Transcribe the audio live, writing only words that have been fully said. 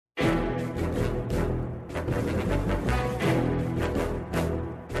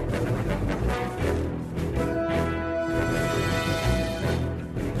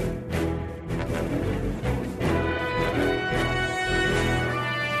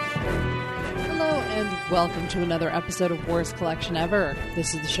Welcome to another episode of Worst Collection Ever.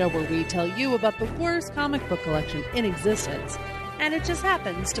 This is the show where we tell you about the worst comic book collection in existence, and it just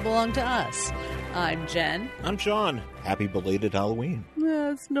happens to belong to us. I'm Jen. I'm Sean. Happy belated Halloween.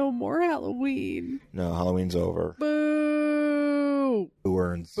 It's no more Halloween. No, Halloween's over. Boo! Who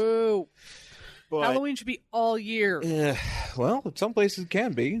earns? Boo! But, Halloween should be all year. well, some places it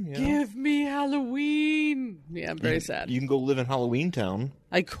can be. You know. Give me Halloween! Yeah, I'm very sad. You can go live in Halloween Town.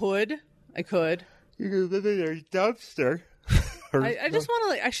 I could. You can live in a dumpster. I just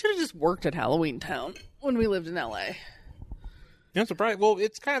want to, I should have just worked at Halloween Town when we lived in LA. I'm surprised. Well,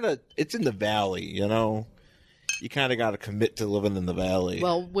 it's in the valley, you know. You kind of got to commit to living in the valley.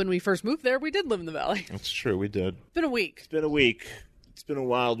 Well, when we first moved there, we did live in the valley. That's true, we did. It's been a week. It's been a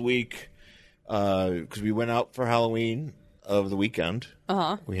wild week. Because we went out for Halloween of the weekend.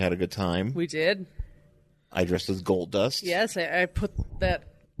 Uh-huh. We had a good time. We did. I dressed as Gold Dust. Yes, I put that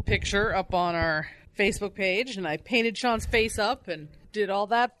picture up on our Facebook page, and I painted Sean's face up and did all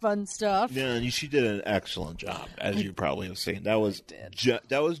that fun stuff. Yeah, and she did an excellent job, as you probably have seen. That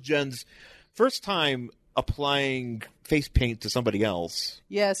was Jen's first time applying face paint to somebody else.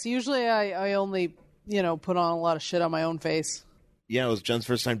 Yes, usually I only, put on a lot of shit on my own face. Yeah, it was Jen's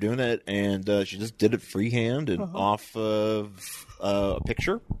first time doing it, and she just did it freehand and off of a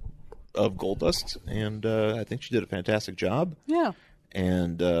picture of Gold Dust, and I think she did a fantastic job. Yeah.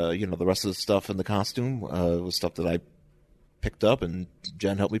 And, the rest of the stuff in the costume was stuff that I picked up and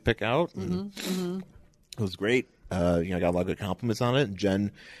Jen helped me pick out. And it was great. I got a lot of good compliments on it. And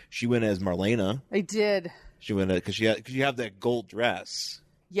Jen, she went as Marlena. I did. She went because you have that gold dress.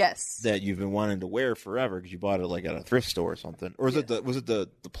 Yes. That you've been wanting to wear forever because you bought it like at a thrift store or something. Or was it the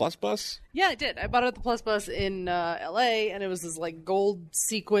Plus Bus? Yeah, I did. I bought it at the Plus Bus in LA, and it was this like gold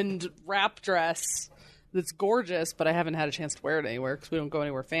sequined wrap dress. That's gorgeous, but I haven't had a chance to wear it anywhere because we don't go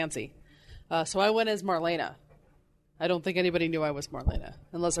anywhere fancy. So I went as Marlena. I don't think anybody knew I was Marlena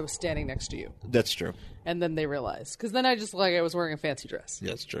unless I was standing next to you. That's true. And then they realized. Because then I just I was wearing a fancy dress. Yeah,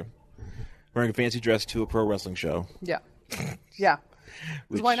 that's true. Wearing a fancy dress to a pro wrestling show. Yeah. Yeah.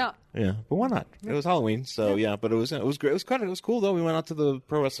 Why not? Yeah, but why not? It was Halloween, so yeah. But it was great. It was cool though. We went out to the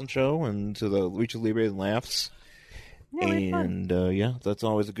pro wrestling show and to the Lucha Libre and Laughs. Yeah, and that's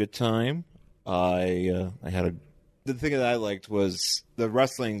always a good time. I had the thing that I liked was the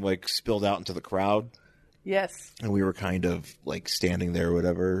wrestling spilled out into the crowd. Yes. And we were kind of standing there or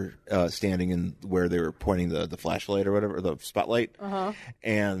whatever, standing in where they were pointing the flashlight or whatever, the spotlight. Uh-huh.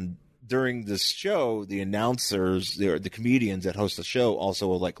 And during this show, the announcers, the comedians that host the show also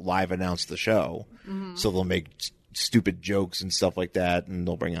will live announce the show. Mm-hmm. So they'll make stupid jokes and stuff like that. And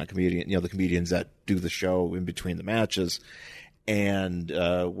they'll bring on the comedians that do the show in between the matches. And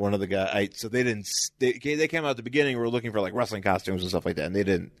one of the guys, so they came out at the beginning. We were looking for wrestling costumes and stuff like that, and they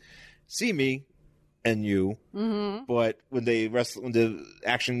didn't see me and you. Mm-hmm. But when the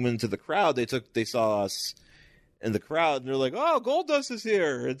action went into the crowd, they saw us in the crowd, and they're like, "Oh, Gold Dust is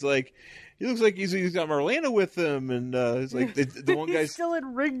here!" It's he looks like he's got Marlena with him, and it's the one guy's still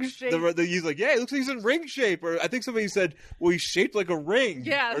in ring shape. He's like, yeah, he looks like he's in ring shape. Or I think somebody said, well, he's shaped like a ring.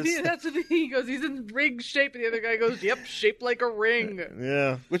 Yeah, that's what he goes. He's in ring shape, and the other guy goes, yep, shaped like a ring.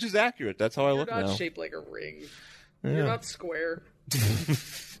 Yeah, which is accurate. That's how I look now. You're not shaped like a ring. Yeah. You're not square.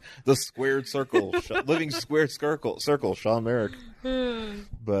 The squared circle, living squared circle, Sean Merrick.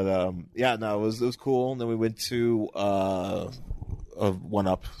 But it was cool. And then we went to a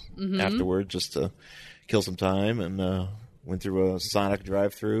 1-Up afterward just to kill some time, and went through a Sonic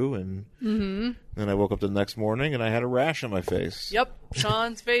drive-through, and then I woke up the next morning and I had a rash on my face. Yep,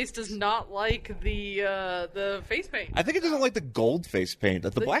 Sean's face does not like the face paint. I think it doesn't like the gold face paint.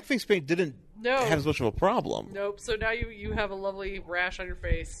 The black face paint didn't have as much of a problem. Nope. So now you have a lovely rash on your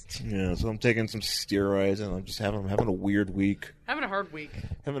face. Yeah. So I'm taking some steroids, and I'm just having a weird week. Having a hard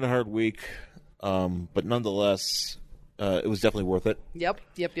week. But nonetheless, it was definitely worth it. Yep.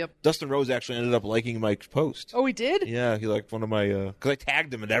 Dustin Rhodes actually ended up liking my post. Oh, he did? Yeah, he liked one of my because I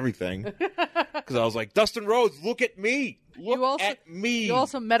tagged him and everything. Because I was like, Dustin Rhodes, look at me. At me. You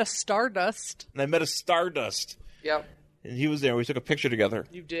also met a Stardust. And I met a Stardust. Yep. And he was there. We took a picture together.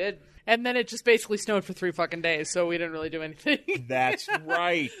 You did. And then it just basically snowed for 3 fucking days, so we didn't really do anything. That's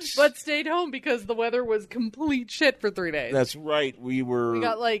right. But stayed home because the weather was complete shit for 3 days. That's right. We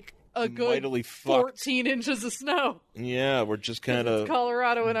got a good 14 inches of snow. Yeah, we're just kind of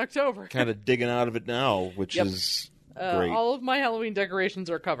Colorado in October. Kind of digging out of it now, which is great. All of my Halloween decorations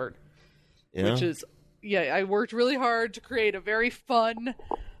are covered, which is I worked really hard to create a very fun,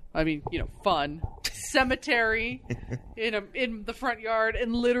 fun cemetery in the front yard,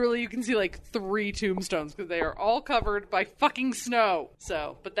 and literally you can see like 3 tombstones because they are all covered by fucking snow.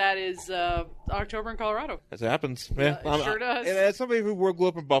 So, but that is October in Colorado. That happens. Yeah, it sure does. And as somebody who grew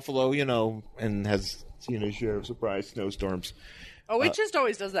up in Buffalo, and has seen a share of surprise snowstorms. Oh, it just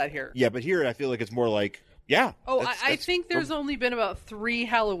always does that here. Yeah, but here I feel like it's more like, yeah. Oh, I think there's only been about 3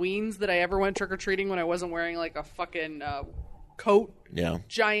 Halloweens that I ever went trick-or-treating when I wasn't wearing like a fucking coat. Yeah.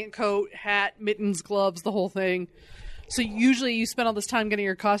 Giant coat, hat, mittens, gloves, the whole thing. So usually you spend all this time getting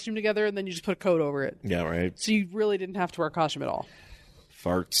your costume together and then you just put a coat over it. Yeah, right. So you really didn't have to wear a costume at all.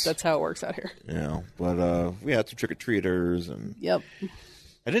 Farts. That's how it works out here. Yeah, but we had some trick-or-treaters and... Yep.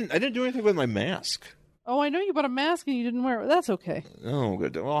 I didn't do anything with my mask. Oh, I know you bought a mask and you didn't wear it. That's okay. Oh,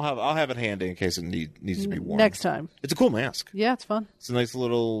 good. Well, I'll have it handy in case it needs to be worn. Next time. It's a cool mask. Yeah, it's fun. It's a nice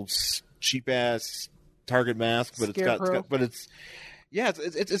little cheap-ass Target mask, but it's a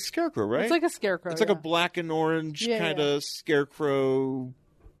scarecrow, right? It's like a scarecrow. It's like a black and orange kind of scarecrow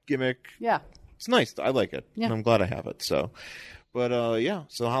gimmick. Yeah. It's nice. I like it. Yeah. And I'm glad I have it. So, but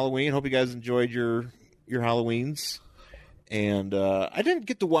so Halloween. Hope you guys enjoyed your Halloweens. And I didn't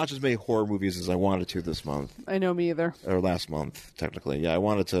get to watch as many horror movies as I wanted to this month. I know, me either. Or last month, technically. Yeah, I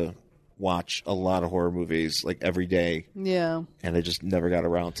wanted to watch a lot of horror movies like every day. Yeah. And I just never got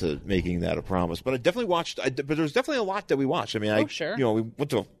around to making that a promise. But I definitely watched. But there's definitely a lot that we watched. I mean, sure. We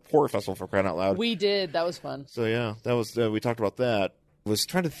went to a horror festival for crying out loud. We did. That was fun. So yeah, that was. We talked about that. I was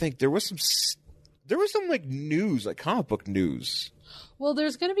trying to think. There was some like news, like comic book news. Well,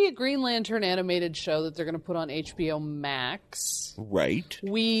 there's going to be a Green Lantern animated show that they're going to put on HBO Max. Right.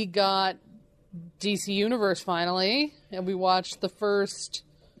 We got DC Universe finally, and we watched the first...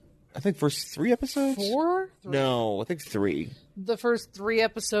 I think first 3 episodes? 4? 3. No, I think 3. The first 3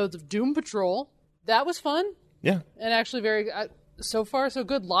 episodes of Doom Patrol. That was fun. Yeah. And actually very... so far, so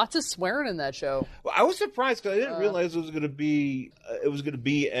good. Lots of swearing in that show. Well, I was surprised because I didn't realize it was going to be...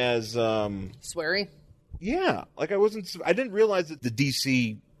 as... Sweary? Yeah. Like, I didn't realize that the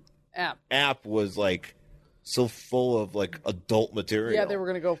DC app was, like, so full of, like, adult material. Yeah, they were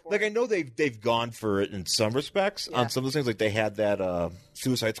going to go for it. Like, I know they've gone for it in some respects on some of the things. Like, they had that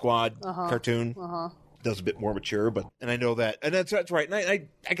Suicide Squad cartoon. That was a bit more mature, and I know that. And that's right. And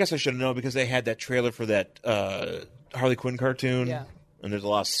I guess I should have known because they had that trailer for that Harley Quinn cartoon. Yeah. And there's a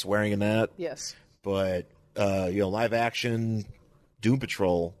lot of swearing in that. Yes. But, live action, Doom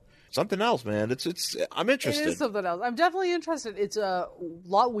Patrol... Something else, man. I'm interested. It is something else. I'm definitely interested. It's a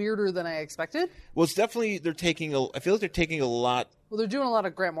lot weirder than I expected. Well, it's definitely I feel like they're taking a lot. Well, they're doing a lot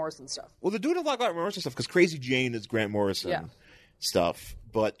of Grant Morrison stuff. Well, they're doing a lot of Grant Morrison stuff because Crazy Jane is Grant Morrison stuff.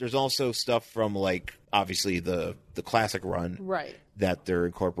 But there's also stuff from like obviously the classic run, right? That they're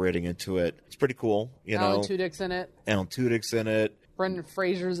incorporating into it. It's pretty cool. Alan Tudyk's in it. Alan Tudyk's in it. Brendan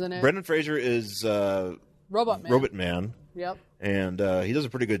Fraser's in it. Brendan Fraser is Robot Man. Robot Man. Yep. And he does a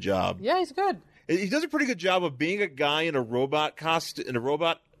pretty good job. Yeah, he's good. He does a pretty good job of being a guy in a robot costume,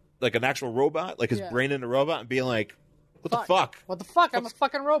 like an actual robot, like his brain in a robot, and being like, "What the fuck? What the fuck? I'm a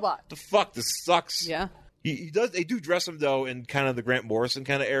fucking robot. The fuck? This sucks." Yeah. He does. They do dress him though in kind of the Grant Morrison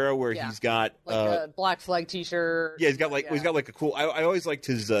kind of era where he's got like a Black Flag T-shirt. Yeah, he's got a cool. I always liked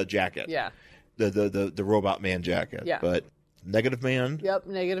his jacket. Yeah. The Robot Man jacket. Yeah. But Negative Man. Yep,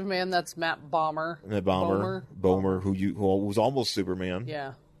 Negative Man. That's Matt Bomer. Bomer, who was almost Superman.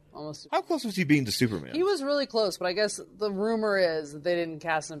 Yeah, almost. How close was he being to Superman? He was really close, but I guess the rumor is that they didn't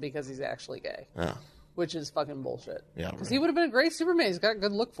cast him because he's actually gay. Yeah. Which is fucking bullshit. Yeah. Because he would have been a great Superman. He's got a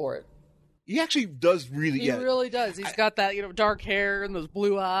good look for it. He actually does really. He really does. He's got that dark hair and those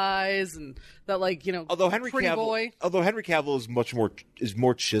blue eyes and that although Henry pretty Cavill, boy. Although Henry Cavill is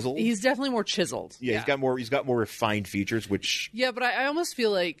more chiseled. He's definitely more chiseled. Yeah, he's got more refined features, which. Yeah, but I almost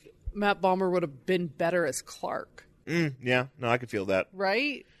feel like Matt Bomer would have been better as Clark. Yeah, no, I could feel that.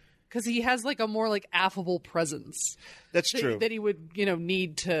 Right? Because he has like a more affable presence. That's true. That he would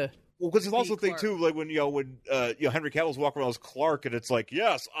need to. Well, because there's also a thing too, like when Henry Cavill's walking around as Clark, and it's like,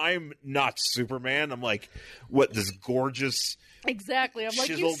 yes, I'm not Superman. I'm like, what, this gorgeous. Exactly. I'm like,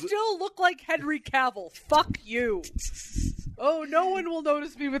 you chiseled- still look like Henry Cavill. Fuck you. Oh, no one will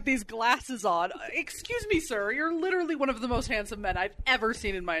notice me with these glasses on. Excuse me, sir. You're literally one of the most handsome men I've ever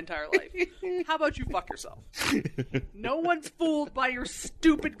seen in my entire life. How about you fuck yourself? No one's fooled by your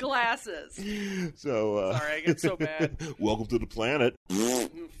stupid glasses. So, sorry, I get so mad. Welcome to the planet.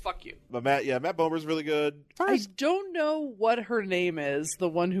 Fuck you. But Matt Bomer's really good. I don't know what her name is. The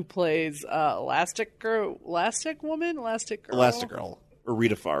one who plays Elastic Girl, Elastic Woman, Elastic Girl, or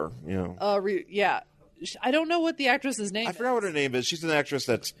Rita Farr. Yeah. I don't know what the actress's name is. I forgot what her name is. She's an actress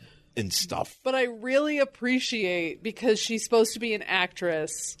that's and stuff. But I really appreciate, because she's supposed to be an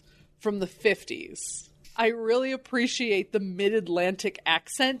actress from the 50s, I really appreciate the mid-Atlantic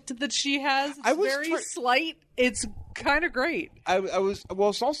accent that she has. It's very slight. It's kind of great. I was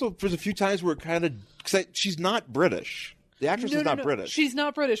it's also there's a few times where it kind of because she's not British. The actress is not British. She's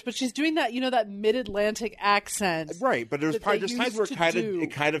not British, but she's doing that, that mid-Atlantic accent. Right, but there's times where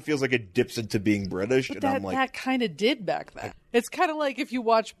it kind of feels like it dips into being British, but and I'm like that kind of did back then. It's kind of like if you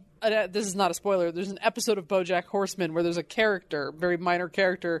watch. This is not a spoiler. There's an episode of BoJack Horseman where there's a character, very minor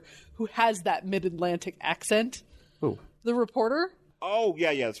character, who has that mid-Atlantic accent. Who? The reporter. Oh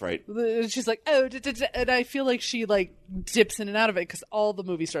yeah, that's right. She's like, oh, and I feel like she like dips in and out of it because all the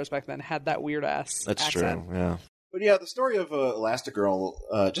movie stars back then had that weird ass. That's accent. true. Yeah. But yeah, the story of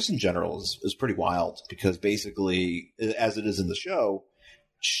Elastigirl, just in general, is pretty wild because basically, as it is in the show,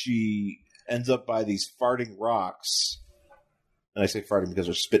 she ends up by these farting rocks, and I say farting because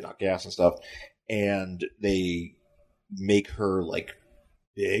they're spitting out gas and stuff, and they make her like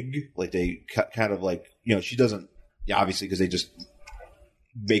big, like they kind of like she doesn't, obviously because they just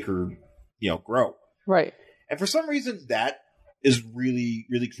make her grow, right? And for some reason, that is really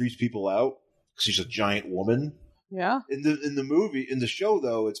creeps people out because she's a giant woman. Yeah. In the show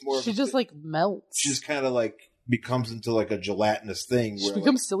though, it's more. She just like melts. She just kind of like becomes into like a gelatinous thing. She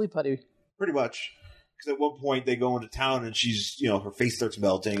becomes silly putty. Pretty much. Because at one point they go into town and she's, her face starts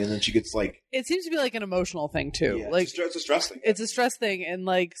melting, and then she gets like. It seems to be like an emotional thing too. Yeah, like it's a stress thing. It's a stress thing, and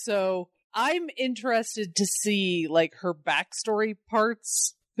like so, I'm interested to see like her backstory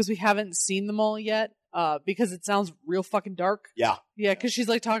parts because we haven't seen them all yet. Because it sounds real fucking dark. Yeah. Yeah, because she's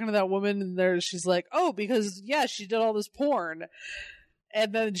like talking to that woman and she's like, oh, because she did all this porn.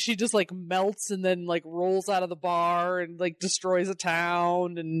 And then she just like melts and then like rolls out of the bar and like destroys a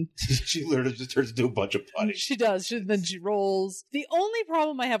town and she literally just turns into a bunch of putty. She does. Then she rolls. The only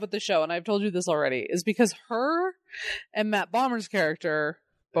problem I have with the show, and I've told you this already, is because her and Matt Bomer's character,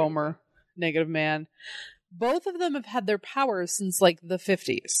 Bomer, Negative Man, both of them have had their powers since like the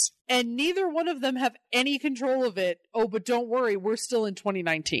 50s. And neither one of them have any control of it. Oh, but don't worry, we're still in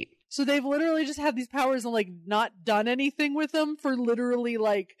 2019. So they've literally just had these powers and like not done anything with them for literally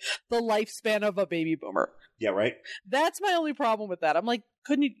like the lifespan of a baby boomer. Yeah, right? That's my only problem with that. I'm like,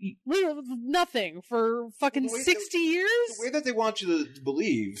 couldn't you literally nothing for fucking 60 years? The way that they want you to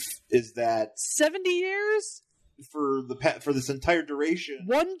believe is that 70 years? For this entire duration.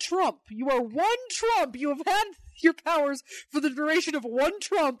 One Trump. You are one Trump. You have had your powers for the duration of one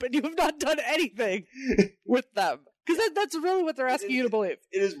Trump, and you have not done anything with them. Because that's really what they're asking you to believe.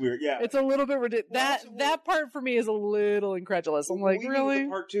 It is weird, yeah. It's a little bit ridiculous. That part for me is a little incredulous. I'm like, really? The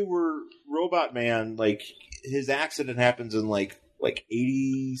part two where Robot Man, like, his accident happens in like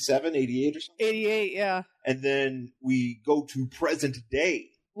 87, 88 or something? 88, yeah. And then we go to present day.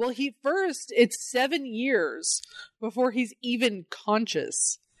 Well, it's 7 years before he's even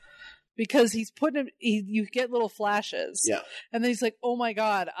conscious. Because he's putting him, you get little flashes. Yeah. And then he's like, oh my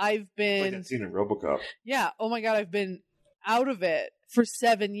God, I've been. Like that scene in Robocop. Yeah. Oh my God, I've been out of it for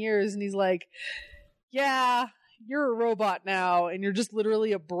 7 years. And he's like, yeah, you're a robot now. And you're just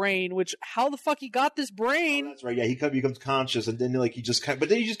literally a brain, which how the fuck he got this brain? Oh, that's right. Yeah. He becomes conscious and then like he just kind of, but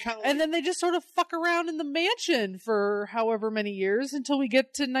then he just kind of. And then they just sort of fuck around in the mansion for however many years until we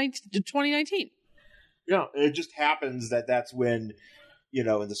get to 2019. Yeah. It just happens that's when. In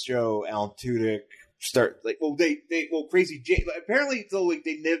the show, Alan Tudyk start like, Crazy Jane. Apparently, though, like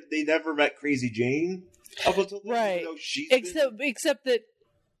they never met Crazy Jane up until then, right. Except that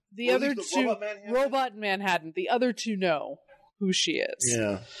the other two, Robot Man hadn't. The other two know who she is.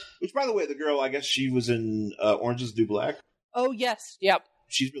 Yeah. Which, by the way, the girl, I guess she was in Orange Is the New Black. Oh yes, yep.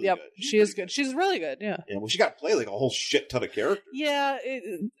 She's really good. She is good. She's really good, yeah. Yeah, well, she got to play like a whole shit ton of characters. Yeah,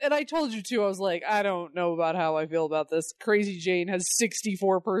 and I told you too, I was like, I don't know about how I feel about this. Crazy Jane has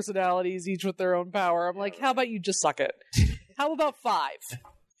 64 personalities, each with their own power. I'm like, how about you just suck it? How about 5?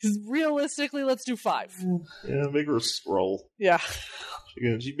 Because realistically, let's do 5. Yeah, make her a scroll. Yeah.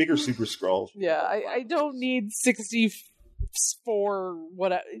 She make her super scroll. Yeah, I don't need 64,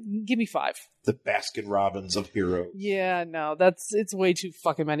 whatever. Give me 5. The Baskin Robbins of heroes. Yeah, no, it's way too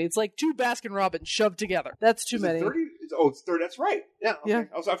fucking many. It's like 2 Baskin Robbins shoved together. That's too many. 30? It's 30. That's right. Yeah. Okay.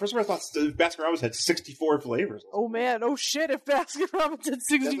 Yeah. First of all, I thought Baskin Robbins had 64 flavors. Oh man! Oh shit! If Baskin Robbins had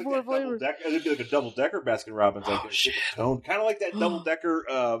 64 flavors, it'd be like a double decker Baskin Robbins. Oh shit! Kind of like that double decker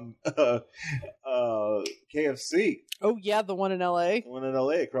KFC. Oh yeah, the one in LA. The one in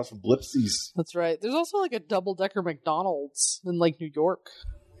LA across from Blipsi's. That's right. There's also like a double decker McDonald's in like New York.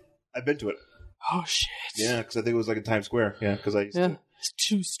 I've been to it. Oh shit! Yeah, because I think it was like in Times Square. Yeah, because I used to. It's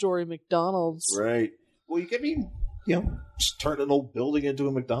 2-story McDonald's. Right. Well, just turn an old building into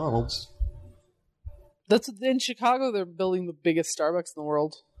a McDonald's. That's in Chicago. They're building the biggest Starbucks in the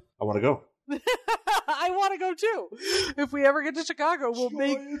world. I want to go. I want to go too. If we ever get to Chicago, we'll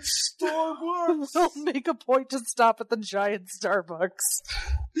make a point to stop at the giant Starbucks,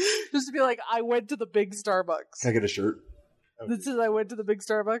 just to be like, I went to the big Starbucks. Can I get a shirt? This is I went to the big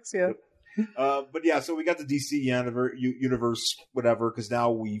Starbucks. Yeah. But yeah, so we got the DC universe, whatever, because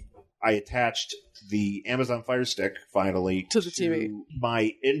now I attached the Amazon Fire Stick finally to the TV.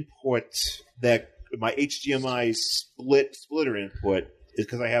 My input, that my HDMI splitter input, is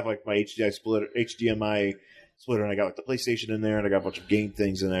because I have like my HDMI splitter, and I got like the PlayStation in there, and I got a bunch of game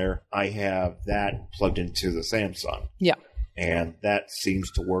things in there. I have that plugged into the Samsung. Yeah. And that seems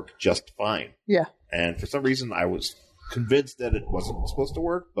to work just fine. Yeah. And for some reason, I was convinced that it wasn't supposed to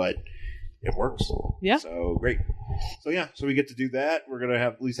work, but it works. Yeah. So great. So yeah, so we get to do that. We're gonna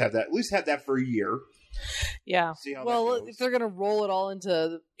have at least have that for a year. Yeah. See how well, that goes. if they're gonna roll it all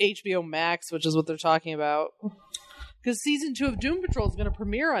into HBO Max, which is what they're talking about, because season 2 of Doom Patrol is gonna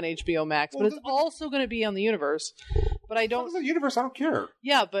premiere on HBO Max, but it's also gonna be on the Universe. But I don't. The Universe, I don't care.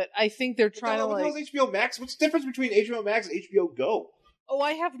 Yeah, but I think they're trying to like HBO Max. What's the difference between HBO Max and HBO Go? Oh,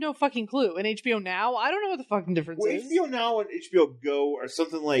 I have no fucking clue. And HBO Now, I don't know what the fucking difference is. HBO Now and HBO Go are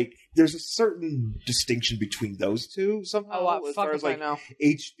something like, there's a certain distinction between those two somehow. As far as like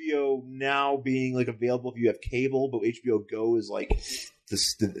HBO Now being like available if you have cable, but HBO Go is like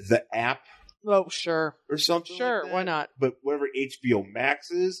the app. Oh, sure. Or something. Sure, like why not? But whatever HBO Max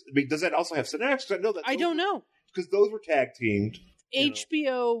is, I mean, does that also have Cinemax? I know that. I don't know. Because those were tag teamed.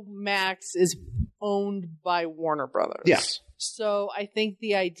 HBO Max is owned by Warner Brothers. Yes. So I think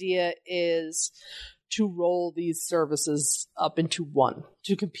the idea is to roll these services up into one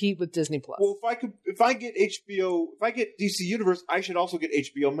to compete with Disney Plus. Well, if I get DC Universe, I should also get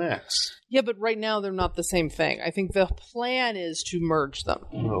HBO Max. Yeah, but right now they're not the same thing. I think the plan is to merge them.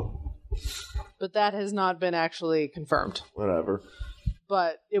 Oh. But that has not been actually confirmed. Whatever.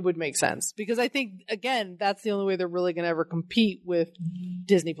 But it would make sense because I think, again, that's the only way they're really going to ever compete with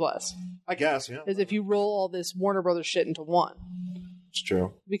Disney Plus. I guess, yeah. Is if you roll all this Warner Brothers shit into one. It's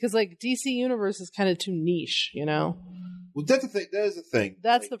true. Because, like, DC Universe is kind of too niche, you know? Well, that's the thing. That is the thing.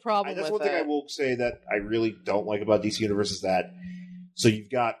 That's the problem that's with one thing I will say that I really don't like about DC Universe is that, so you've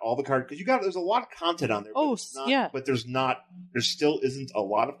got all the cards, because there's a lot of content on there. But there still isn't a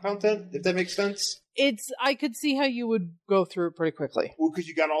lot of content, if that makes sense. I could see how you would go through it pretty quickly. Well, because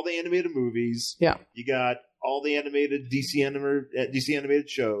you got all the animated movies. Yeah. You got all the animated DC animated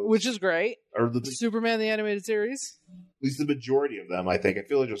shows. Which is great. Or the Superman, the animated series. At least the majority of them, I think. I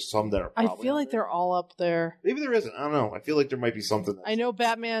feel like there's some that are probably I feel like they're all up there. Maybe there isn't. I don't know. I feel like there might be something. I know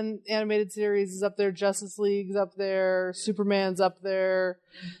Batman animated series is up there. Justice League's up there. Superman's up there.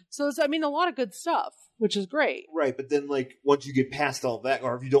 So it's, a lot of good stuff, which is great. Right, but then, like, once you get past all that,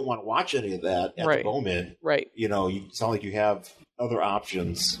 or if you don't want to watch any of that at the moment, it's not like you have other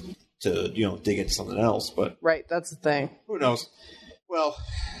options to, dig into something else. But right, that's the thing. Who knows? Well,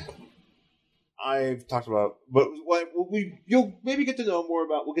 I've talked about, but you'll maybe get to know more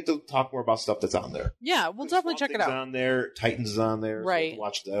about. We'll get to talk more about stuff that's on there. Yeah, we'll definitely check it out. On there, Titans is on there. Right, so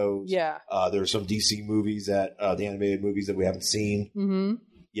watch those. Yeah, there are some DC movies the animated movies that we haven't seen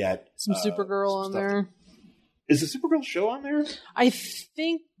yet. Some Supergirl on there. Is the Supergirl show on there? I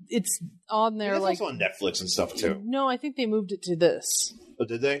think it's on there. It's also on Netflix and stuff too. No, I think they moved it to this. Oh,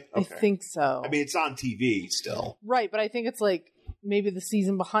 did they? Okay. I think so. I mean, it's on TV still. Right, but I think it's like maybe the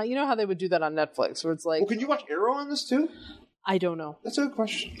season behind. You know how they would do that on Netflix, where it's like. Well, can you watch Arrow on this too? I don't know. That's a good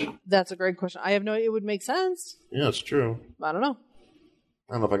question. That's a great question. I have no idea. It would make sense. Yeah, it's true. I don't know.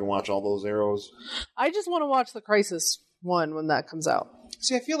 I don't know if I can watch all those Arrows. I just want to watch the Crisis one when that comes out.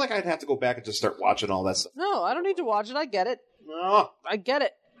 See, I feel like I'd have to go back and just start watching all that stuff. No, I don't need to watch it. I get it. No. I get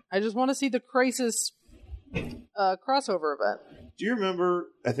it. I just want to see the Crisis crossover event. Do you remember?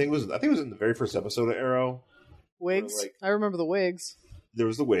 I think it was in the very first episode of Arrow. Wigs. I remember the wigs. There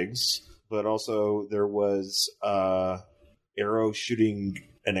was the wigs, but also there was Arrow shooting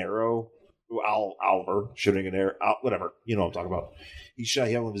an arrow. Oliver shooting an arrow. Whatever. You know what I'm talking about. He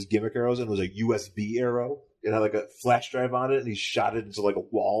had one of his gimmick arrows, and it was a USB arrow. It had like a flash drive on it, and he shot it into like a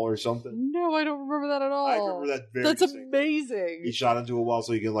wall or something. No, I don't remember that at all. I remember that very That's distinctly. Amazing. He shot into a wall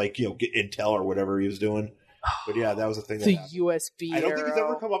so he could get intel or whatever he was doing. But yeah, that was the thing. The USB I don't think it's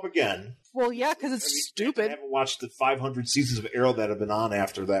ever come up again. Well, yeah, because it's stupid. I haven't watched the 500 seasons of Arrow that have been on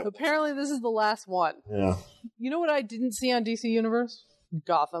after that. Apparently, this is the last one. Yeah. You know what I didn't see on DC Universe?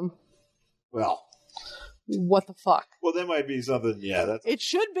 Gotham. Well. What the fuck? Well, that might be something. Yeah, it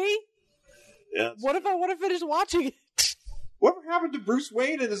should be. Yeah. What if I want to finish watching it? Whatever happened to Bruce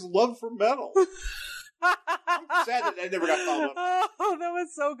Wayne and his love for metal? I'm sad that never got followed up. Oh, that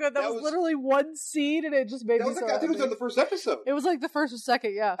was so good. That was literally one scene, and it just made me so I think it was on the first episode. It was like the first or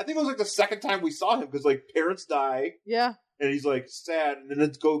second, yeah. I think it was like the second time we saw him, because like parents die. Yeah. And he's like sad, and then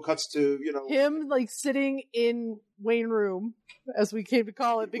it cuts to, him like sitting in Wayne Room, as we came to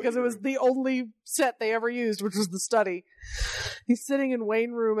call it, because it was the only set they ever used, which was the study. He's sitting in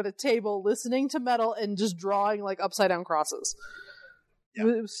Wayne Room at a table, listening to metal and just drawing like upside down crosses. Yeah.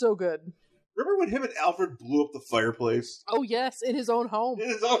 It was so good. Remember when him and Alfred blew up the fireplace? Oh yes, in his own home. In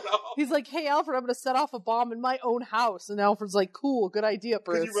his own home. He's like, "Hey Alfred, I'm going to set off a bomb in my own house." And Alfred's like, "Cool, good idea,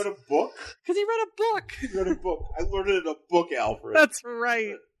 Bruce." Because he read a book? Because he read a book. He read a book. I learned it in a book, Alfred. That's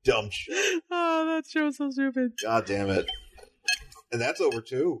right. Dumb shit. Oh, that show's so stupid. God damn it. And that's over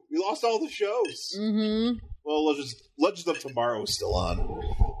too. We lost all the shows. Mm-hmm. Well, Legends of Tomorrow is still on.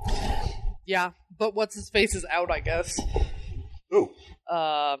 Yeah, but what's his face is out, I guess. Who?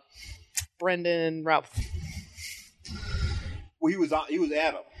 Brendan Routh. Well, he was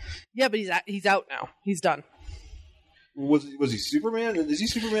Adam. Yeah, but he's out now. He's done. Was he Superman? Is he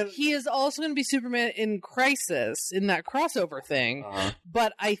Superman? He is also going to be Superman in Crisis, in that crossover thing. Uh-huh.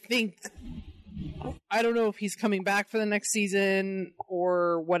 But I don't know if he's coming back for the next season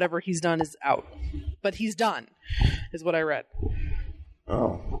or whatever he's done is out. But he's done, is what I read.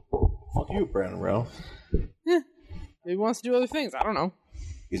 Oh. Fuck you, Brandon Ralph. Yeah. Maybe he wants to do other things. I don't know.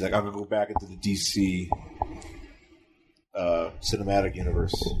 He's like, I'm going to go back into the DC cinematic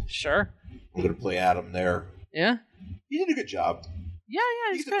universe. Sure. I'm going to play Adam there. Yeah. He did a good job. Yeah,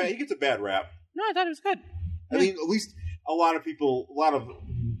 he's good. He gets a bad rap. No, I thought it was good. I mean, at least a lot of people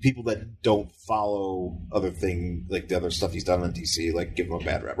that don't follow other thing, like the other stuff he's done on DC, like give him a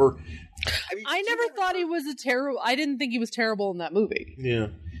bad rap. I never thought he was I didn't think he was terrible in that movie. Yeah.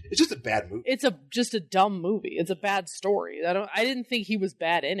 It's just a bad movie. It's just a dumb movie. It's a bad story. I didn't think he was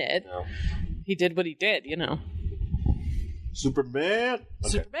bad in it. No. He did what he did, Superman. Okay.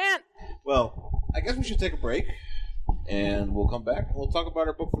 Superman. Well, I guess we should take a break, and we'll come back and we'll talk about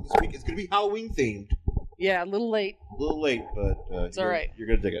our book for this week. It's going to be Halloween themed. Yeah, a little late. But it's all right. You're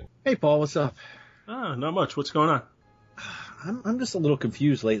going to dig it. Hey, Paul, what's up? Not much. What's going on? I'm just a little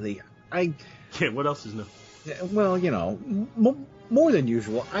confused lately. Yeah, what else is new? Well, more than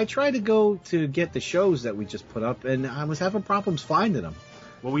usual. I tried to go to get the shows that we just put up, and I was having problems finding them.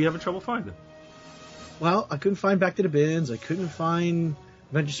 What were you having trouble finding? Well, I couldn't find Back to the Bins. I couldn't find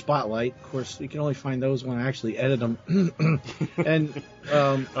Avenger Spotlight. Of course, you can only find those when I actually edit them. And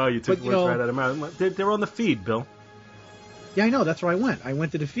you took the words right out of my mouth. They're on the feed, Bill. Yeah, I know. That's where I went. I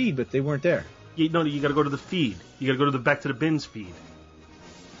went to the feed, but they weren't there. You got to go to the feed. You got to go to the Back to the Bins feed.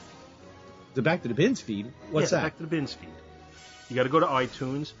 The Back to the Bins feed? What's that? The Back to the Bins feed. You got to go to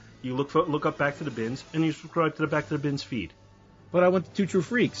iTunes. You look up Back to the Bins, and you subscribe to the Back to the Bins feed. But I went to Two True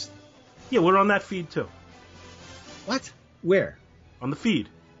Freaks. Yeah, we're on that feed too. What? Where? On the feed.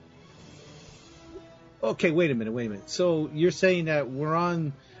 Okay, wait a minute. So you're saying that we're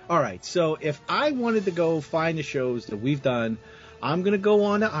on... All right, so if I wanted to go find the shows that we've done, I'm going to go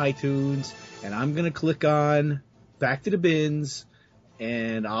on to iTunes, and I'm going to click on Back to the Bins,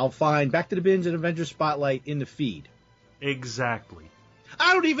 and I'll find Back to the Bins and Avenger Spotlight in the feed. Exactly.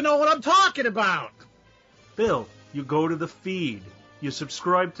 I don't even know what I'm talking about! Bill, you go to the feed. You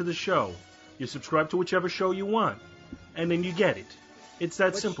subscribe to the show. You subscribe to whichever show you want. And then you get it. It's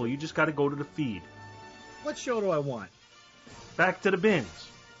that simple. You just got to go to the feed. What show do I want? Back to the Bins.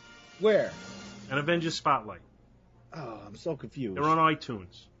 Where? And Avengers Spotlight. Oh, I'm so confused. They're on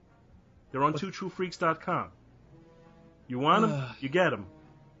iTunes. They're on twotruefreaks.com. You want them? You get them.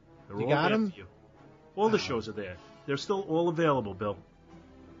 They're you all got there them? for you. All the shows are there. They're still all available, Bill.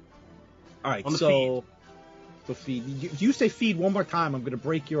 All right, on the so... The feed. If you say feed one more time, I'm going to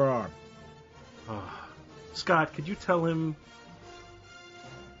break your arm. Scott, could you tell him...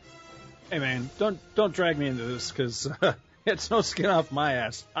 Hey, man, don't drag me into this, because it's no skin off my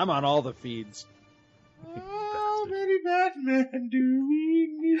ass. I'm on all the feeds. How many Batmen do we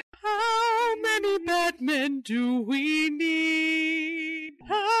need? How many Batmen do we need?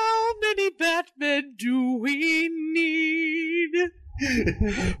 How many Batmen do we need?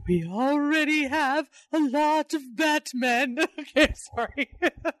 We already have a lot of Batmen. Okay, sorry.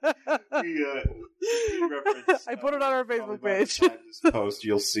 I put it on our Facebook page. This post,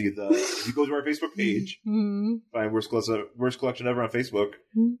 you'll see if you go to our Facebook page, find worst collection ever on Facebook.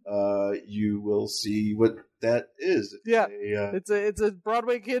 You will see what that is. It's a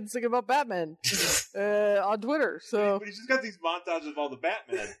Broadway kid singing about Batman on Twitter. So but he's just got these montages of all the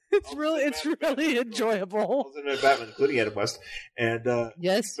Batman. It's really enjoyable. All the Batman, including Adam West, and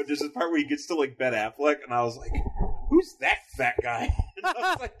yes. But there's this part where he gets to like Ben Affleck, and I was like, "Who's that fat guy?"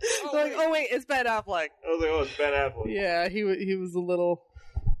 was like, oh wait, it's Ben Affleck. I was like, oh, it's Ben Affleck. Yeah, he was a little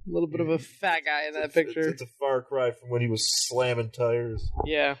bit of a fat guy in that picture. It's a far cry from when he was slamming tires.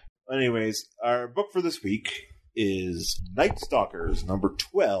 Yeah. Anyways, our book for this week is Night Stalkers number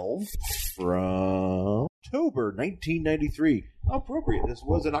 12 from October 1993. How appropriate. This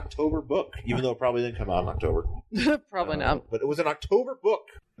was an October book, even though it probably didn't come out in October. Probably not. But it was an October book.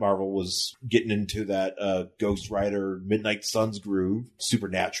 Marvel was getting into that Ghost Rider, Midnight Suns groove,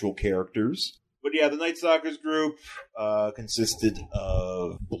 supernatural characters. But yeah, the Night Stalkers group consisted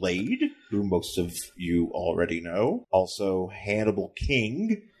of Blade, who most of you already know, also Hannibal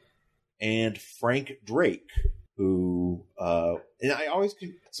King, and Frank Drake, who and I always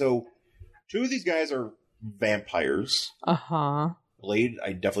so two of these guys are vampires. Blade,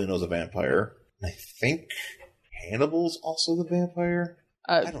 I definitely know is a vampire. And I think Hannibal's also the vampire.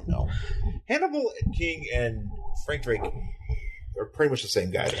 I don't know. Hannibal King and Frank Drake are pretty much the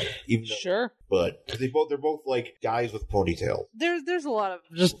same guy, even though, Sure. but they're both like guys with ponytails. There's a lot of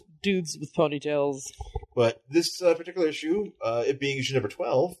just dudes with ponytails. But this particular issue, it being issue number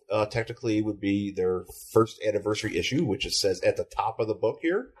 12, technically would be their first anniversary issue, which it says at the top of the book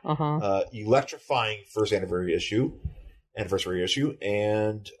here. Electrifying first anniversary issue,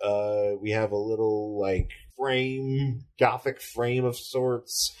 and we have a little like gothic frame of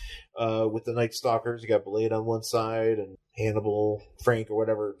sorts, with the Night Stalkers. You got Blade on one side and Hannibal, Frank or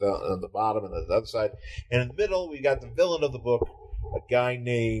whatever on the bottom, and the other side. And in the middle, we got the villain of the book, a guy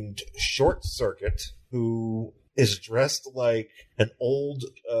named Short Circuit, who is dressed like an old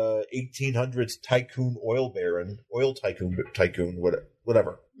 1800s oil tycoon,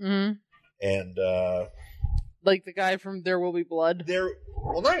 whatever. Mm-hmm. And like the guy from There Will Be Blood.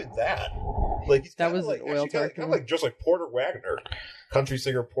 Well, not even that. Like he's that was like, an oil tycoon. Kind of like just like Porter Wagner, country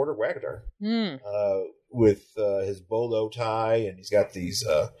singer Porter Wagner, Mm. with his bolo tie, and he's got these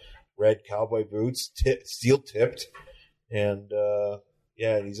red cowboy boots, steel tipped, and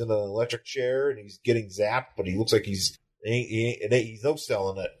and he's in an electric chair, and he's getting zapped, but he looks like he's no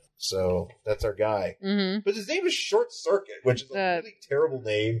selling it. So that's our guy. Mm-hmm. But his name is Short Circuit, which is a really terrible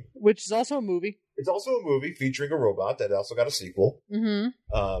name. Which is also a movie. It's also a movie featuring a robot that also got a sequel. Mm-hmm.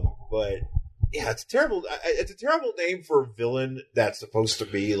 But yeah, it's terrible. It's a terrible name for a villain that's supposed to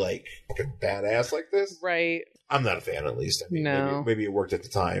be like a badass like this. Right. I'm not a fan, at least. I mean, no. maybe it worked at the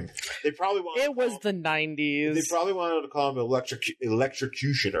time. They probably wanted. It was the 90s. They probably wanted to call him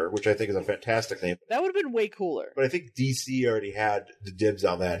Electrocutioner, which I think is a fantastic name. That would have been way cooler. But I think DC already had the dibs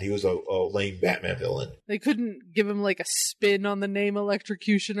on that. He was a lame Batman villain. They couldn't give him like a spin on the name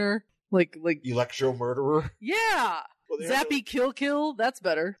Electrocutioner, like Electro Murderer. Yeah. Well, Zappy Kill. That's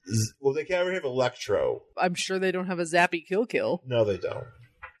better. Well, they can't have Electro. I'm sure they don't have a Zappy Kill. No, they don't.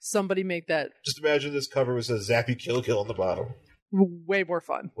 Somebody make that. Just imagine this cover with a Zappy Kill on the bottom. Way more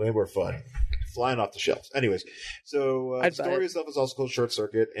fun. Way more fun. Flying off the shelves. Anyways, so the story itself is also called Short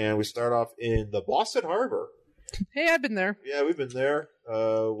Circuit, and we start off in the Boston Harbor. Hey, I've been there. Yeah, we've been there.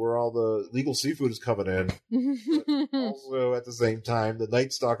 Where all the legal seafood is coming in. But also, at the same time, the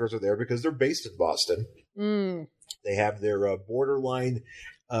Night Stalkers are there because they're based in Boston. Mm. They have their borderline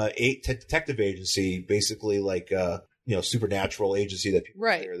detective agency, basically like supernatural agency that people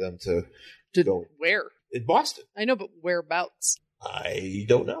hire them to go. Where? In Boston. I know, but whereabouts? I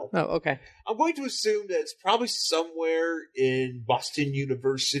don't know. Oh, okay. I'm going to assume that it's probably somewhere in Boston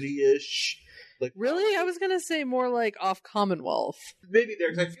University-ish. Like, really? I was going to say more like off Commonwealth. Maybe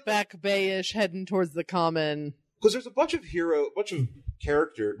there, because I feel Back Bay-ish, heading towards the Common. Because there's a bunch of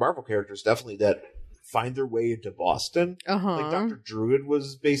Marvel characters, definitely, that find their way into Boston. Like Dr. Druid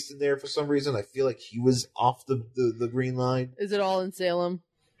was based in there for some reason. I feel like he was off the Green Line. Is it all in Salem?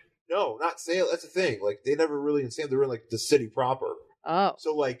 No, not Salem. That's the thing. Like, they never really in Salem. They were in like the city proper. Oh.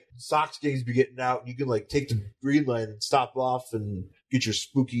 So like Sox games be getting out, and you can like take the Green Line and stop off and get your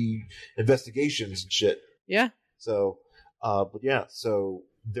spooky investigations and shit. Yeah. So, but yeah, so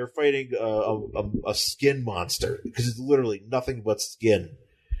they're fighting a skin monster because it's literally nothing but skin.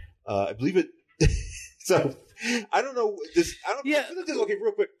 I believe it. So I don't know this. I don't. Yeah. I feel like this, okay,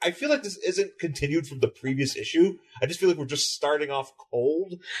 real quick. I feel like this isn't continued from the previous issue. I just feel like we're just starting off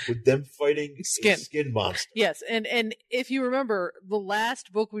cold with them fighting a skin monster. Yes, and if you remember, the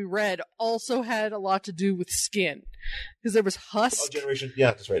last book we read also had a lot to do with skin because there was Husk. Oh, Generation.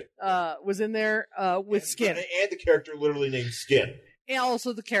 Yeah, that's right. Was in there with skin, and the character literally named Skin, and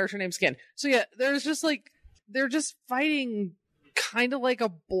also the character named Skin. So yeah, there's just like they're just fighting kind of like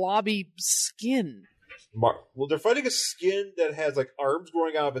a blobby skin. Well, they're fighting a skin that has like arms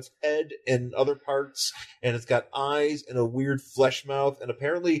growing out of its head and other parts, and it's got eyes and a weird flesh mouth, and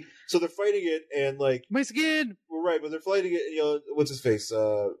apparently, so they're fighting it, and like My skin. we're right, but they're fighting it. You know, what's his face?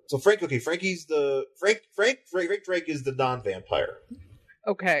 So Frank. Okay, Frankie's the Frank Drake is the non-vampire.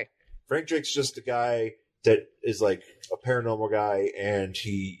 Okay. Frank Drake's just a guy that is like a paranormal guy, and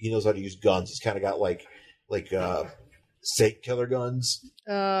he knows how to use guns. He's kind of got like Satan killer guns.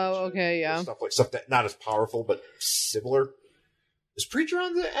 Oh, okay, yeah. Stuff that not as powerful but similar. Is Preacher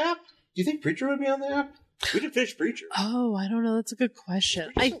on the app? Do you think Preacher would be on the app? We didn't finish Preacher. Oh, I don't know. That's a good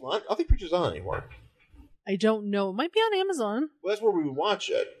question. I don't think Preacher's on anymore. I don't know. It might be on Amazon. Well, that's where we would watch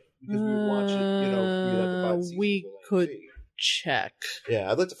it because we would watch it. You know, we'd have to buy the season we for that could fee. check.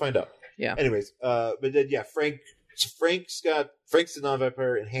 Yeah, I'd like to find out. Yeah. Anyways, but then Frank's the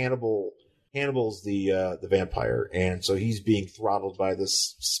non-vampire, and Hannibal's the vampire, and so he's being throttled by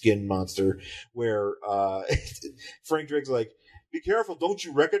this skin monster. Where Frank Drake's like, "Be careful! Don't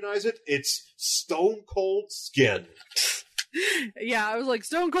you recognize it? It's Stone Cold Skin." Yeah, I was like,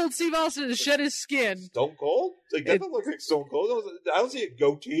 Stone Cold Steve Austin has shed his skin. Stone Cold? Like that doesn't look like Stone Cold. I don't see a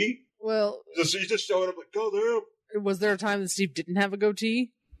goatee. Well, He's just showing up like, "God damn! was there a time that Steve didn't have a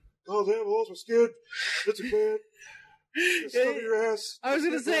goatee? God damn! I lost my skin. It's a bad. Stuff your ass." I was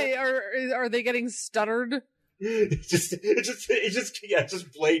gonna say, are they getting stuttered? It's just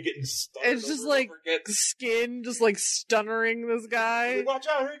Blade getting stunned. It's just over and like over again. skin, just like stunnering this guy. Like, watch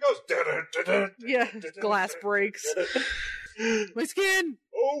out! Here he goes. Yeah, glass breaks. My skin.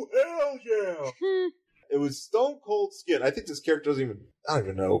 Oh hell yeah! It was Stone Cold Skin. I think this character doesn't even. I don't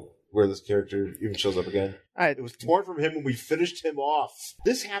even know where this character even shows up again. It was torn from him when we finished him off.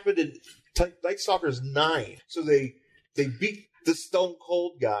 This happened in Night Stalkers 9. So they beat the Stone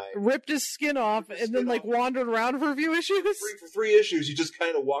Cold guy. Ripped his skin off and then like wandered around for a few issues. For 3 issues, he just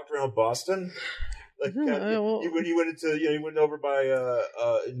kind of walked around Boston. Like he went over by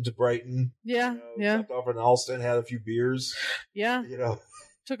into Brighton. Yeah, yeah. Stopped off in Alston, had a few beers. Yeah. You know.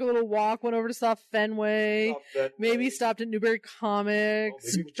 Took a little walk, went over to stop Fenway. Maybe stopped at Newberry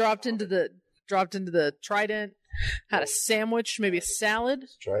Comics. Dropped into the Trident. Had a sandwich, maybe a salad.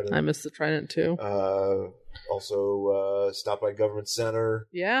 Trident. I missed the Trident too. Also stopped by Government Center.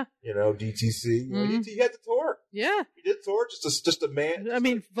 Yeah. You know, DTC. He had the tour. Yeah. He did tour. Just a man. I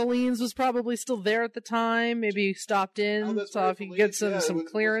mean, Valines was probably still there at the time. Maybe stopped in, saw if he could get some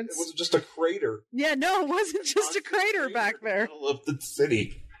clearance. It wasn't just a crater. Yeah, no, it wasn't just a crater back there. In the middle of the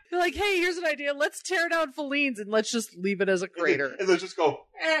city. They're like, hey, here's an idea. Let's tear down Valines and let's just leave it as a crater. And let's just go,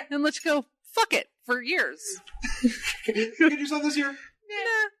 And let's go, fuck it, for years. Can you do something this year?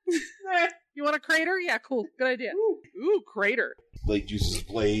 Nah. You want a crater? Yeah, cool. Good idea. Ooh, crater. Blade uses his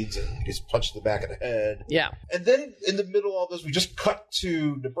blades and gets punched in the back of the head. Yeah. And then in the middle of all this, we just cut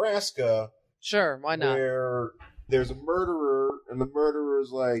to Nebraska. Sure, why not? Where there's a murderer, and the murderer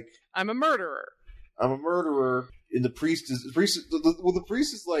is like, I'm a murderer. And the priest is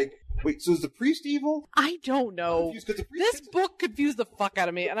like, wait, so is the priest evil? I don't know. This book confused the fuck out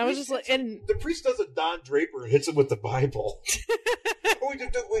of me, and I was just like, and the priest does a Don Draper and hits him with the Bible.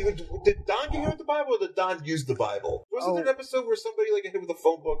 Did Don get hit with the Bible, or did Don use the Bible? Wasn't there an episode where somebody like got hit with a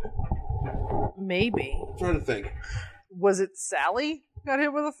phone book? Maybe. I'm trying to think. Was it Sally got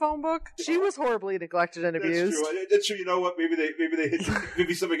hit with a phone book? She was horribly neglected and abused. That's true. You know what?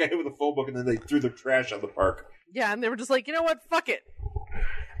 Maybe somebody got hit with a phone book and then they threw their trash on the park. Yeah, and they were just like, you know what? Fuck it.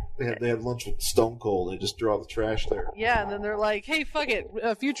 They had lunch with Stone Cold. They just threw all the trash there. Yeah, and then they're like, hey, fuck it.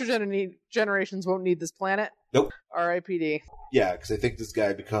 Future generations won't need this planet. Nope. R.I.P.D. Yeah, because I think this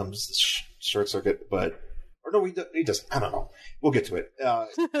guy becomes Short Circuit, or no, he doesn't. I don't know. We'll get to it. I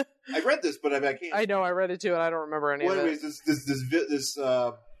read this, but I can't. I know, I read it too, and I don't remember any of it. Anyways, this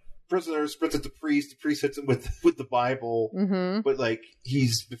prisoner sprints at the priest. The priest hits him with the Bible, but like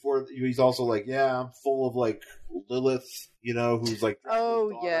he's also like, yeah, I'm full of like Lilith, you know, who's like,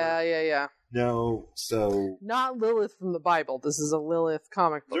 oh yeah. No, so not Lilith from the Bible. This is a Lilith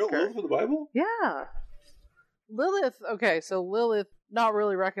comic book. Is there a Lilith from the Bible? Yeah, Lilith. Okay, so Lilith, not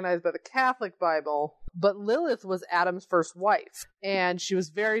really recognized by the Catholic Bible. But Lilith was Adam's first wife, and she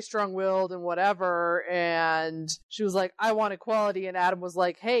was very strong-willed and whatever, and she was like, I want equality, and Adam was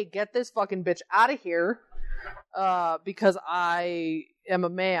like, hey, get this fucking bitch out of here, because I am a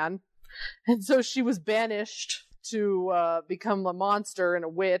man. And so she was banished to become a monster and a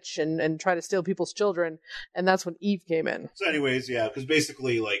witch and try to steal people's children, and that's when Eve came in. So anyways, yeah, because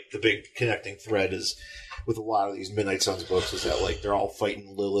basically, like, the big connecting thread is, with a lot of these Midnight Suns books, is that, like, they're all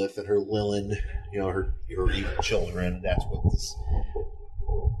fighting Lilith and her Lilin, you know, her evil children, and that's what this,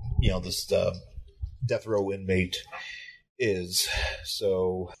 you know, this death row inmate is.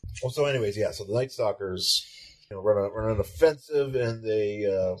 So anyways, yeah. So the Night Stalkers, run an offensive, and they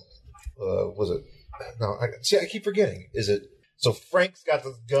was it? No, I keep forgetting. Is it? So Frank's got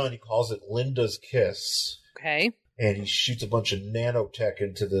this gun. He calls it Linda's Kiss. Okay. And he shoots a bunch of nanotech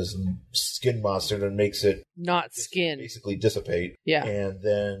into this skin monster and then makes it Not skin. basically dissipate. Yeah. And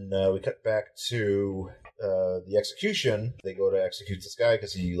then we cut back to the execution. They go to execute this guy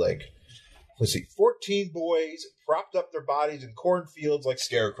because he, 14 boys propped up their bodies in cornfields like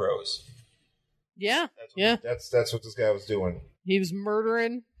scarecrows. Yeah. Yeah. That's what this guy was doing. He was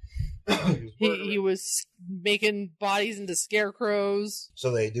murdering. He was making bodies into scarecrows.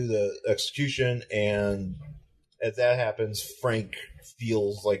 So they do the execution, and as that happens, Frank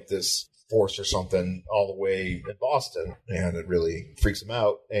feels like this force or something all the way in Boston, and it really freaks him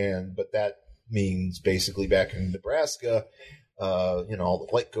out. But that means basically back in Nebraska, all the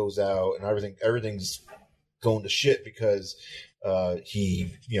light goes out and everything's going to shit because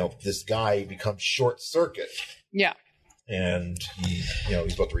this guy becomes short circuit. Yeah. And he's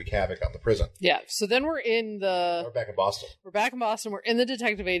about to wreak havoc on the prison. Yeah. So then we're back in Boston. We're back in Boston. We're in the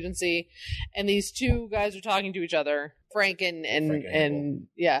detective agency, and these two guys are talking to each other, Frank and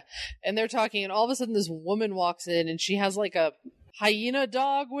yeah, and they're talking, and all of a sudden this woman walks in, and she has like a hyena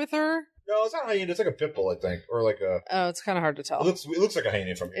dog with her. No, it's not a hyena. It's like a pit bull, I think, or like a. Oh, it's kind of hard to tell. It looks like a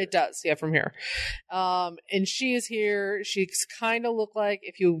hyena from here. It does, yeah, from here. And she is here. She kind of look like,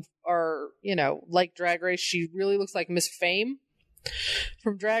 if you are, like Drag Race, she really looks like Miss Fame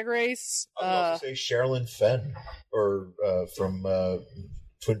from Drag Race. I would also say Sherilyn Fenn, or from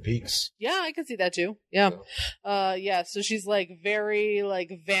Twin Peaks. Yeah, I can see that too. Yeah. Yeah, so she's like very like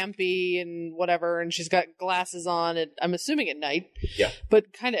vampy and whatever, and she's got glasses on, and I'm assuming at night. Yeah.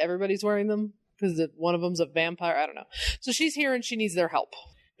 But kind of everybody's wearing them because one of them's a vampire. I don't know. So she's here and she needs their help.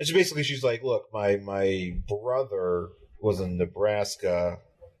 And so basically she's like, look, my brother was in Nebraska.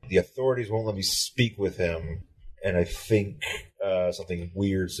 The authorities won't let me speak with him. And I think something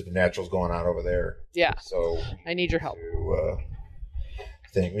weird, supernatural is going on over there. Yeah. So I need your help.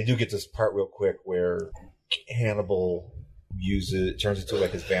 Thing. We do get this part real quick where Hannibal turns into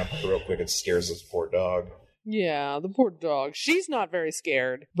like his vampire real quick and scares this poor dog. Yeah, the poor dog. She's not very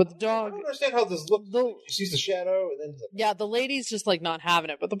scared, but the dog. I don't understand how this looks. She sees the shadow, and then yeah, the lady's just like not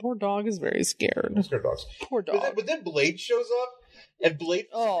having it, but the poor dog is very scared. Scared dogs. Poor dog. But then Blade shows up. And Blade,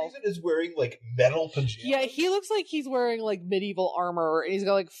 for some reason, is wearing, like, metal pajamas. Yeah, he looks like he's wearing, like, medieval armor. And he's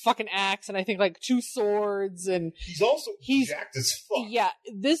got, like, fucking axe and I think, like, 2 swords. And he's also jacked as fuck. Yeah,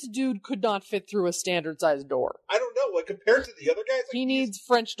 this dude could not fit through a standard-sized door. I don't know. Like, compared to the other guys... He needs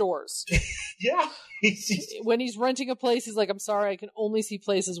French doors. Yeah. When he's renting a place, he's like, I'm sorry, I can only see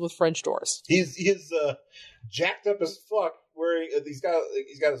places with French doors. He's jacked up as fuck. He's got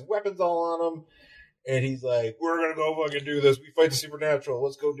his weapons all on him. And he's like, we're going to go fucking do this. We fight the supernatural.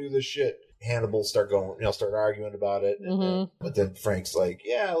 Let's go do this shit. Hannibal start arguing about it. But then Frank's like,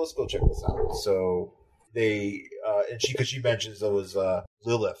 yeah, let's go check this out. So they, because she mentions it was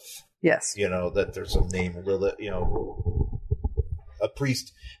Lilith. Yes. That there's some name, Lilith, a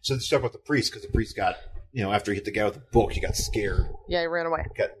priest. So they talk about the priest because the priest got, after he hit the guy with the book, he got scared. Yeah, he ran away.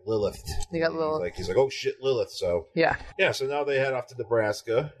 Got Lilith. Lilith. He's like, oh shit, Lilith. So yeah. So now they head off to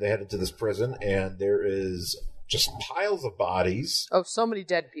Nebraska. They head into this prison, and there is just piles of bodies. Oh, so many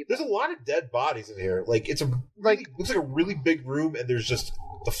dead people. There's a lot of dead bodies in here. Like looks like a really big room, and there's just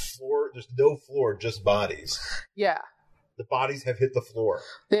the floor. There's no floor, just bodies. Yeah. The bodies have hit the floor.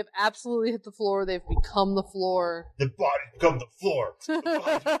 They've absolutely hit the floor. They've become the floor. The bodies become the floor. The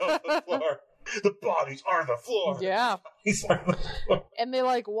bodies become the floor. The bodies are the floor. Yeah. And they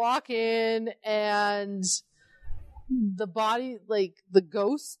walk in and the body, the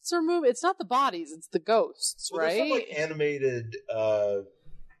ghosts are moving. It's not the bodies, it's the ghosts, right? There's some animated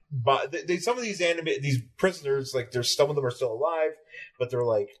some of these prisoners, some of them are still alive, but they're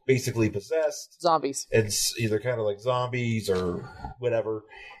basically possessed. Zombies. It's either kind of like zombies or whatever.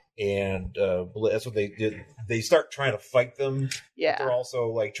 And that's what they did. They start trying to fight them. Yeah. But they're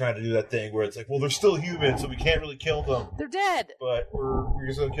also trying to do that thing where it's well, they're still human, so we can't really kill them. They're dead. But we're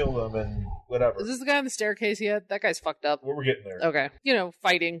just gonna kill them and whatever. Is this the guy on the staircase yet? That guy's fucked up. Well, we're getting there. Okay.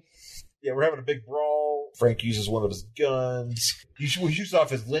 Fighting. Yeah, we're having a big brawl. Frank uses one of his guns. He shoots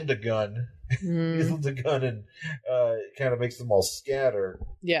off his Linda gun. His Linda gun, and it kind of makes them all scatter.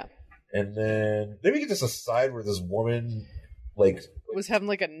 Yeah. And then we get this aside where this woman was having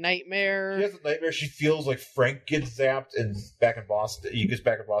like a nightmare. She has a nightmare. She feels like Frank gets zapped, and back in Boston, he gets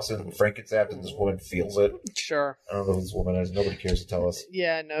back in Boston, and Frank gets zapped, and this woman feels it. Sure. I don't know who this woman is. Nobody cares to tell us.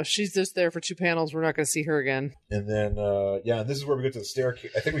 Yeah, no, she's just there for 2 panels. We're not going to see her again. And then, this is where we get to the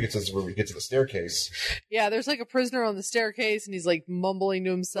staircase. I think this is where we get to the staircase. Yeah, there's like a prisoner on the staircase, and he's like mumbling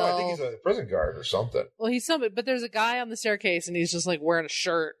to No, himself. I think he's a prison guard or something. Well, he's somebody, but there's a guy on the staircase, and he's just like wearing a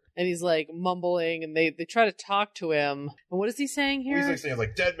shirt, and he's like mumbling, and they try to talk to him. And what is he saying here? He's like saying,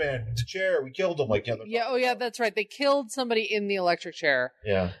 like, dead man, the chair, we killed him. Like, Yeah, oh yeah, that's right. They killed somebody in the electric chair.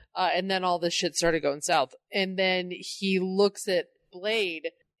 Yeah. And then all this shit started going south. And then he looks at Blade,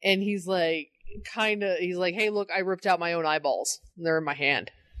 and he's like, hey, look, I ripped out my own eyeballs. And they're in my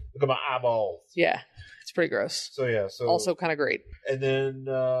hand. Look at my eyeballs. Yeah, it's pretty gross. So, yeah. Also kind of great. And then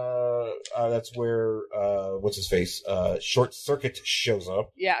that's where, what's his face? Short Circuit shows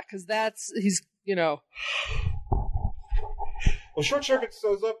up. Yeah, because he's. Well, Short Circuit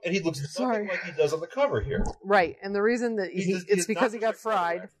shows up, and he looks nothing like he does on the cover here. Right, and the reason that it's because he got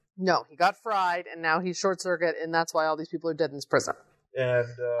fried. No, he got fried, and now he's Short Circuit, and that's why all these people are dead in his prison. And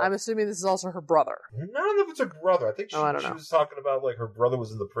I'm assuming this is also her brother. I don't know if it's her brother. I think she was talking about, like, her brother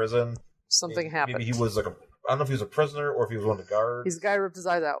was in the prison. Something happened. Maybe he was like I don't know if he was a prisoner or if he was one of the guards. He's the guy who ripped his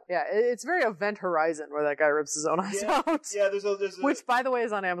eyes out. Yeah, it's very Event Horizon where that guy rips his own eyes out. Yeah, there's a which, by the way,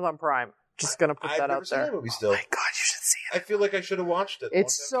 is on Amazon Prime. Just gonna put that out there. I've never seen that movie still. Oh my God, you should see it. I feel like I should have watched it.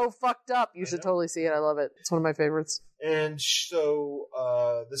 It's so fucked up. You should totally see it. I love it. It's one of my favorites. And so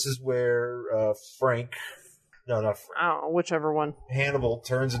this is where Frank. No, not Frank. I don't know, whichever one. Hannibal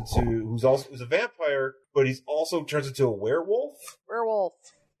turns into who's a vampire, but he's also turns into a werewolf. Werewolf.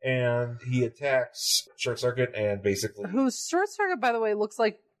 And he attacks Short Circuit and basically whose Short Circuit, by the way, looks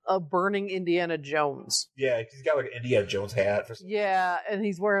like a burning Indiana Jones. Yeah, he's got like an Indiana Jones hat. Yeah, and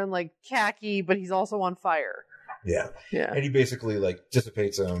he's wearing like khaki, but he's also on fire. Yeah. And he basically like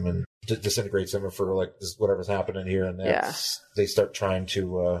dissipates him and disintegrates him for like this, whatever's happening here, and they start trying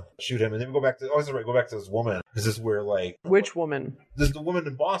to shoot him, and then we go back to go back to this woman. This is where like which woman? This is the woman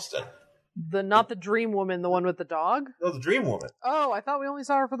in Boston. Not the dream woman, the one with the dog? No, the dream woman. Oh, I thought we only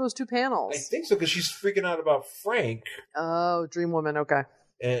saw her for those 2 panels. I think so, because she's freaking out about Frank. Oh, dream woman, okay.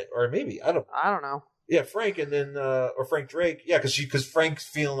 Or maybe, I don't know. Yeah, Frank, and then, or Frank Drake. Yeah, because Frank's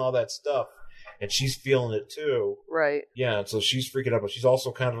feeling all that stuff, and she's feeling it too. Right. Yeah, and so she's freaking out, but she's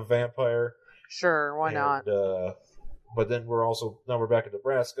also kind of a vampire. Sure, why not? But then we're back in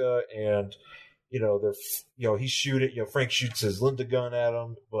Nebraska, and he's shooting. Frank shoots his Linda gun at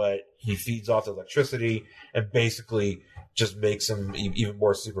him, but he feeds off the electricity and basically just makes him even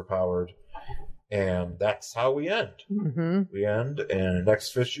more superpowered. And that's how we end. Mm-hmm. We end, and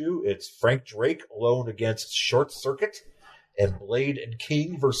next issue, it's Frank Drake alone against Short Circuit, and Blade and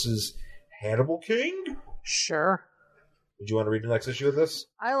King versus Hannibal King. Sure. Would you want to read the next issue of this?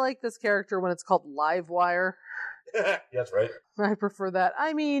 I like this character when it's called Livewire. That's right. I prefer that.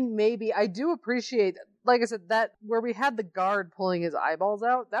 I mean, maybe. I do appreciate, like I said, that where we had the guard pulling his eyeballs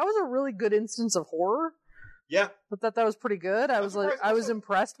out, that was a really good instance of horror. Yeah. I thought that was pretty good. I was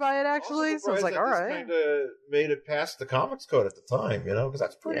impressed by it, actually. So I was like, all right. Kind of made it past the comics code at the time, because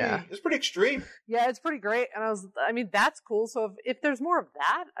that's pretty, it's pretty extreme. Yeah, it's pretty great. And that's cool. So if there's more of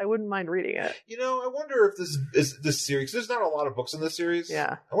that, I wouldn't mind reading it. I wonder if this series, there's not a lot of books in this series.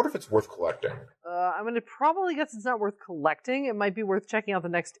 Yeah. I wonder if it's worth collecting. I'm going to probably guess it's not worth collecting. It might be worth checking out the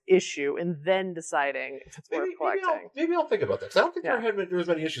next issue and then deciding if it's worth collecting. Maybe I'll think about that. 'Cause I don't think there was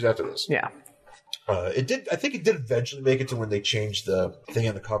many issues after this. Yeah. I think it did eventually make it to when they changed the thing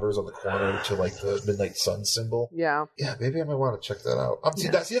on the covers on the corner to like the Midnight Sun symbol. Yeah. Yeah, maybe I might want to check that out.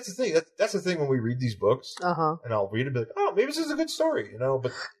 That's the thing. That's the thing when we read these books. Uh-huh. And I'll read it and be like, oh, maybe this is a good story,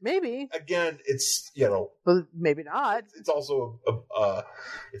 But maybe. Again, it's, But maybe not. It's also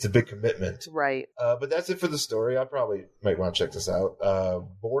it's a big commitment. Right. But that's it for the story. I probably might want to check this out.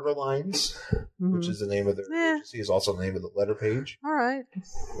 Borderlines, which is the name of their agency, is also the name of the letter page. All right.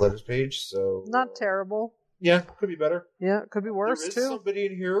 Letters page, so... Not terrible. Yeah, could be better. Yeah, could be worse, there is too. Somebody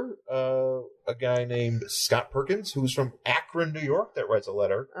in here, a guy named Scott Perkins, who's from Akron, New York, that writes a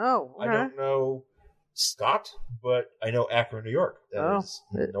letter. Oh, okay. I don't know Scott, but I know Akron, New York. That is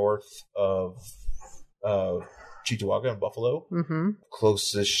north of Cheektowaga and Buffalo. Mm-hmm.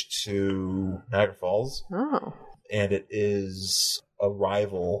 Closest to Niagara Falls. Oh. And it is a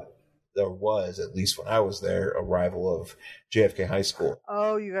rival... There was, at least when I was there, a rival of JFK High School.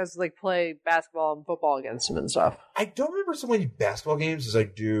 Oh, you guys play basketball and football against them and stuff. I don't remember so many basketball games as I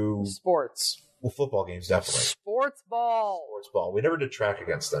do sports. Well, football games, definitely. Sports ball. Sports ball. We never did track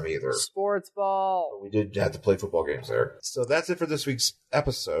against them either. Sports ball. But we did have to play football games there. So that's it for this week's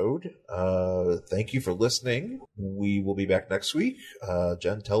episode. Thank you for listening. We will be back next week.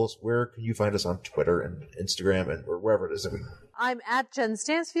 Jen, tell us, where can you find us on Twitter and Instagram or wherever it is that we... I'm at Jen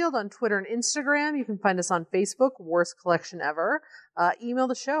Stansfield on Twitter and Instagram. You can find us on Facebook, Worst Collection Ever. Email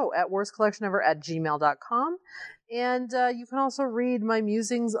the show at worstcollectionever@gmail.com. And you can also read my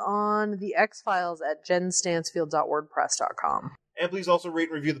musings on the X-Files at jenstansfield.wordpress.com. And please also rate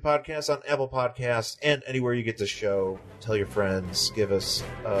and review the podcast on Apple Podcasts and anywhere you get the show. Tell your friends. Give us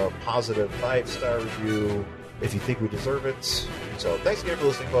a positive 5-star review if you think we deserve it. So thanks again for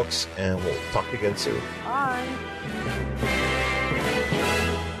listening, folks, and we'll talk to you again soon. Bye.